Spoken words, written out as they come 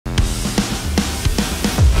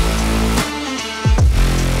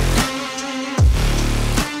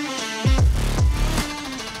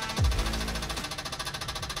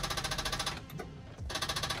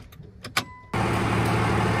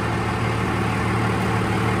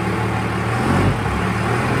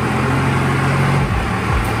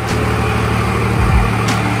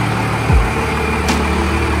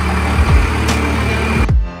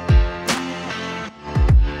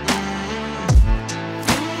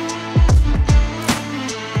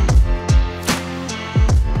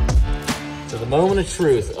Moment of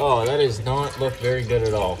truth. Oh, that does not look very good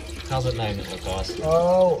at all. How's that magnet look, Boss?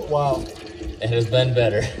 Oh, wow. It has been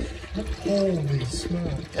better. Holy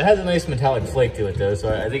smoke. It has a nice metallic flake to it though, so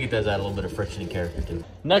I think it does add a little bit of friction and character to it.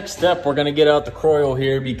 Next step, we're gonna get out the coil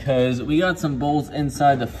here because we got some bolts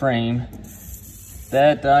inside the frame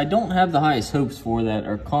that I don't have the highest hopes for, that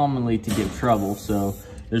are commonly to give trouble. So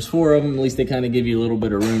there's 4 of them, at least they kind of give you a little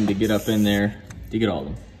bit of room to get up in there to get all of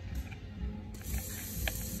them.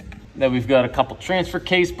 Then we've got a couple transfer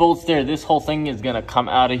case bolts there. This whole thing is gonna come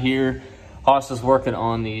out of here. Haas is working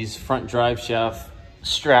on these front drive shaft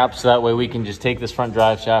straps, so that way we can just take this front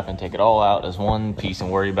drive shaft and take it all out as one piece and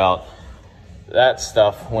worry about that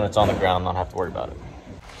stuff when it's on the ground, not have to worry about it.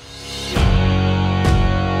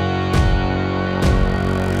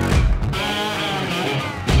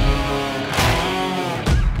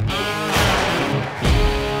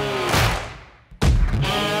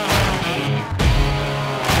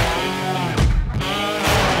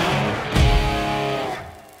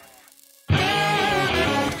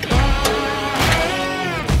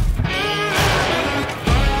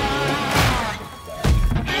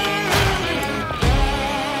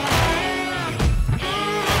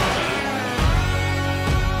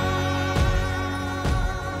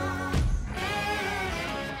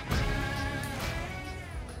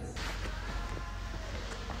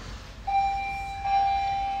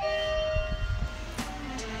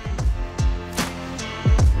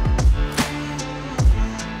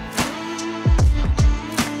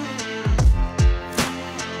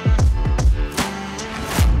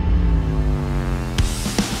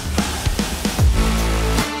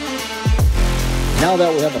 Now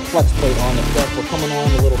that we have a flex plate on the truck, we're coming on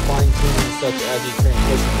a little fine tuning such as the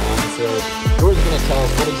transmission line. So George's going to tell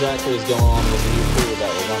us what exactly is going on with the new cooler that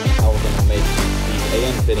we're running, how we're going to make these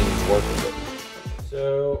AM fittings work with it.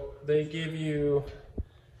 So they give you,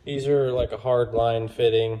 these are like a hard line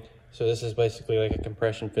fitting. So this is basically like a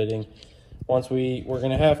compression fitting. Once we're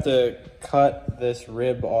going to have to cut this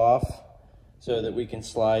rib off so that we can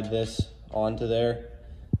slide this onto there,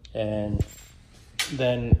 and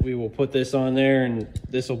then we will put this on there, and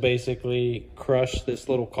this will basically crush this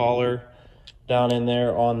little collar down in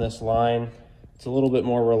there on this line. It's a little bit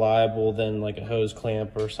more reliable than like a hose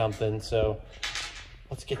clamp or something. So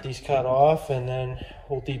let's get these cut off, and then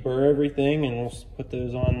we'll deburr everything and we'll put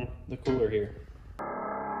those on the cooler here.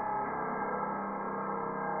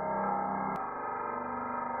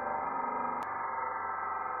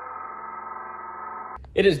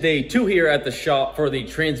 It is day 2 here at the shop for the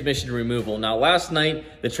transmission removal. Now last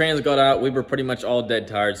night, the trans got out. We were pretty much all dead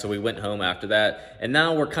tired, so we went home after that. And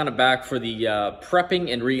now we're kind of back for the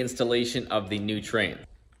prepping and reinstallation of the new trans.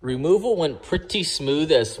 Removal went pretty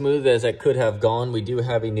smooth as it could have gone. We do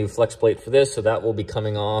have a new flex plate for this, so that will be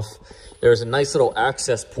coming off. There's a nice little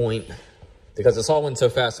access point. Because this all went so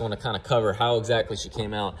fast, I want to kind of cover how exactly she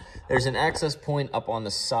came out. There's an access point up on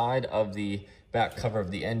the side of the back cover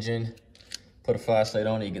of the engine. Put a flashlight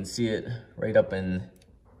on it, you can see it right up in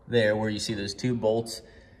there where you see those 2 bolts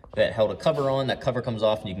that held a cover on. That cover comes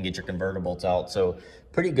off and you can get your converter bolts out. So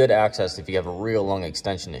pretty good access if you have a real long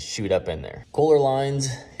extension to shoot up in there. Cooler lines,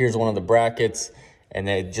 here's one of the brackets, and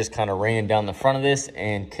they just kind of ran down the front of this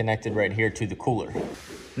and connected right here to the cooler.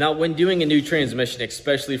 Now, when doing a new transmission,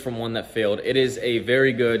 especially from one that failed, it is a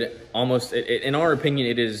very good, almost, in our opinion,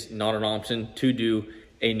 it is not an option to do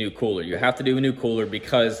a new cooler. You have to do a new cooler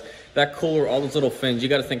because that cooler, all those little fins, you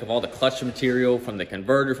got to think of all the clutch material from the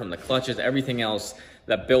converter, from the clutches, everything else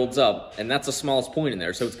that builds up, and that's the smallest point in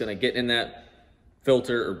there. So it's going to get in that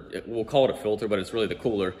filter, or we'll call it a filter, but it's really the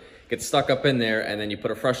cooler, gets stuck up in there, and then you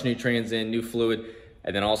put a fresh new trans in, new fluid,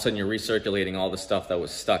 and then all of a sudden you're recirculating all the stuff that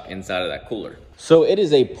was stuck inside of that cooler. So it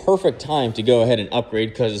is a perfect time to go ahead and upgrade,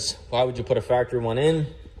 because why would you put a factory one in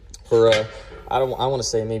for I want to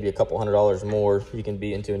say maybe a couple $100 more. You can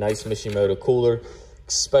be into a nice Mishimoto cooler,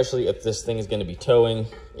 especially if this thing is going to be towing.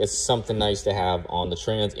 It's something nice to have on the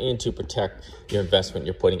trans and to protect your investment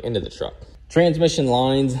you're putting into the truck. Transmission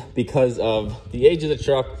lines, because of the age of the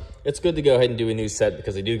truck, it's good to go ahead and do a new set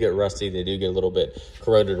because they do get rusty. They do get a little bit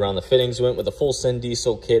corroded around the fittings. We went with a full send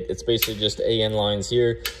diesel kit. It's basically just AN lines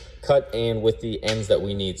here, cut and with the ends that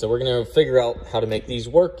we need. So we're going to figure out how to make these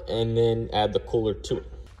work and then add the cooler to it.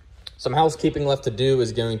 Some housekeeping left to do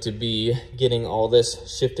is going to be getting all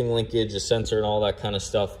this shifting linkage, the sensor and all that kind of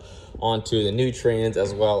stuff onto the new trans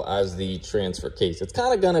as well as the transfer case. It's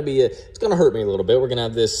kind of going to be, it's going to hurt me a little bit. We're going to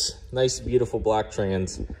have this nice, beautiful black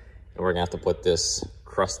trans, and we're going to have to put this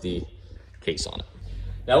crusty case on it.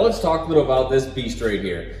 Now let's talk a little about this beast right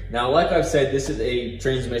here. Now, like I've said, this is a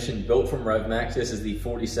transmission built from Revmax. This is the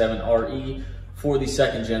 47RE for the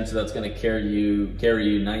second gen, so that's going to carry you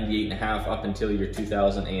 98.5 up until your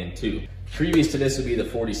 2002. Previous to this would be the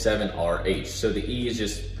 47RH. So the E is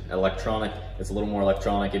just electronic. It's a little more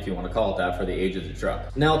electronic, if you want to call it that, for the age of the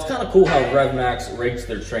truck. Now it's kind of cool how Revmax rates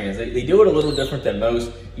their trans. They do it a little different than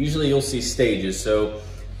most. Usually you'll see stages. So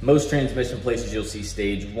most transmission places you'll see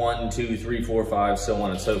stage 1, 2, 3, 4, 5, so on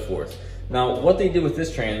and so forth. Now what they do with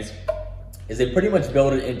this trans is they pretty much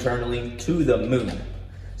build it internally to the moon.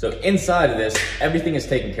 So inside of this, everything is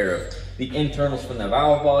taken care of. The internals from the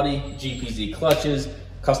valve body, GPZ clutches,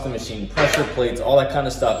 custom machine pressure plates, all that kind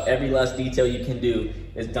of stuff. Every last detail you can do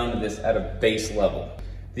is done to this at a base level.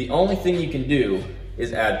 The only thing you can do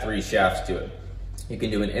is add 3 shafts to it. You can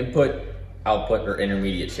do an input, output, or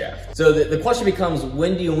intermediate shaft. So the question becomes,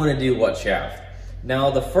 when do you want to do what shaft? Now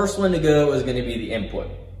the first one to go is going to be the input.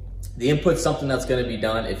 The input's something that's going to be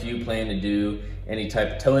done if you plan to do any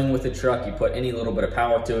type of towing with the truck, you put any little bit of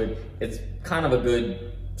power to it. It's kind of a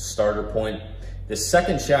good starter point. The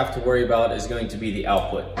second shaft to worry about is going to be the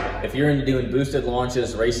output. If you're into doing boosted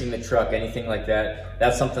launches, racing the truck, anything like that,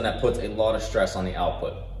 that's something that puts a lot of stress on the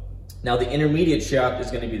output. Now the intermediate shaft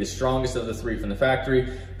is going to be the strongest of the 3 from the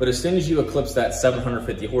factory, but as soon as you eclipse that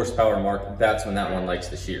 750 horsepower mark, that's when that one likes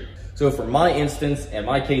to shear. So for my instance, and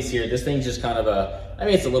my case here, this thing's just kind of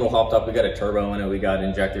it's a little hopped up. We got a turbo in it, we got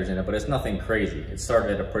injectors in it, but it's nothing crazy. It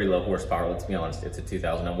started at a pretty low horsepower, let's be honest. It's a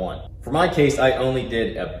 2001. For my case, I only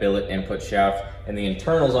did a billet input shaft, and the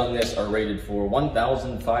internals on this are rated for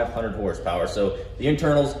 1,500 horsepower. So the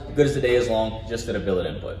internals, good as the day is long, just did a billet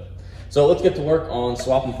input. So let's get to work on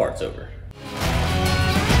swapping parts over.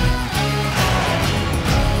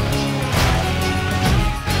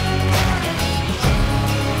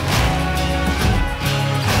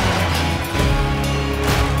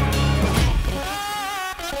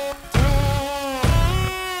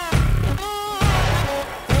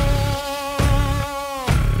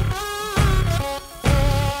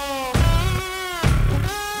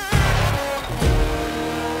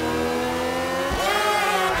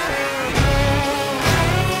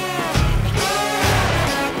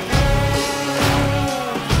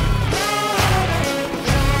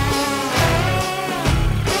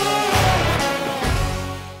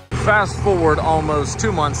 Fast forward almost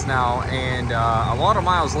 2 months now, and a lot of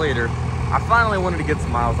miles later, I finally wanted to get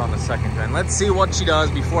some miles on the second gen. Let's see what she does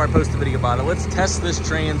before I post a video about it. Let's test this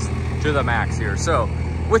trans to the max here. So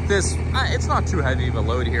with this, it's not too heavy of a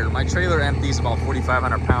load here. My trailer empties about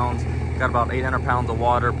 4,500 pounds. Got about 800 pounds of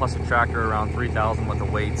water, plus a tractor around 3,000 with the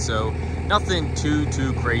weight. So nothing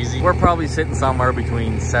too crazy. We're probably sitting somewhere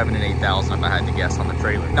between 7,000 and 8,000 if I had to guess on the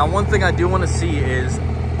trailer. Now, one thing I do want to see is,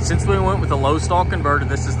 since we went with a low stall converter,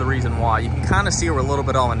 this is the reason why. You can kind of see we're a little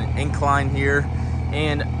bit on an incline here.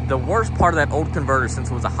 And the worst part of that old converter, since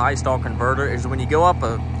it was a high stall converter, is when you go up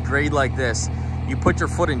a grade like this, you put your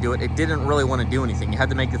foot into it, it didn't really want to do anything. You had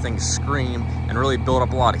to make the thing scream and really build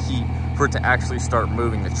up a lot of heat for it to actually start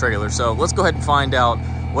moving the trailer. So let's go ahead and find out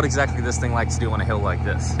what exactly this thing likes to do on a hill like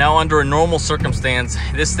this. Now, under a normal circumstance,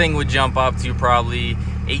 this thing would jump up to probably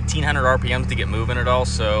 1,800 RPMs to get moving at all.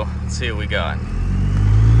 So let's see what we got.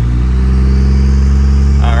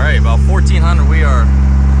 All right, about 1,400, we are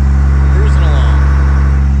cruising along.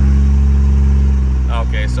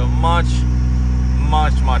 Okay, so much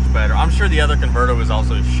better. I'm sure the other converter was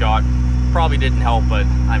also shot. Probably didn't help, but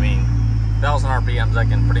I mean, 1,000 RPMs, I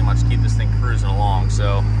can pretty much keep this thing cruising along.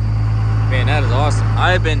 So, man, that is awesome.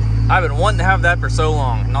 I've been wanting to have that for so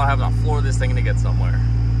long, not having to floor this thing to get somewhere.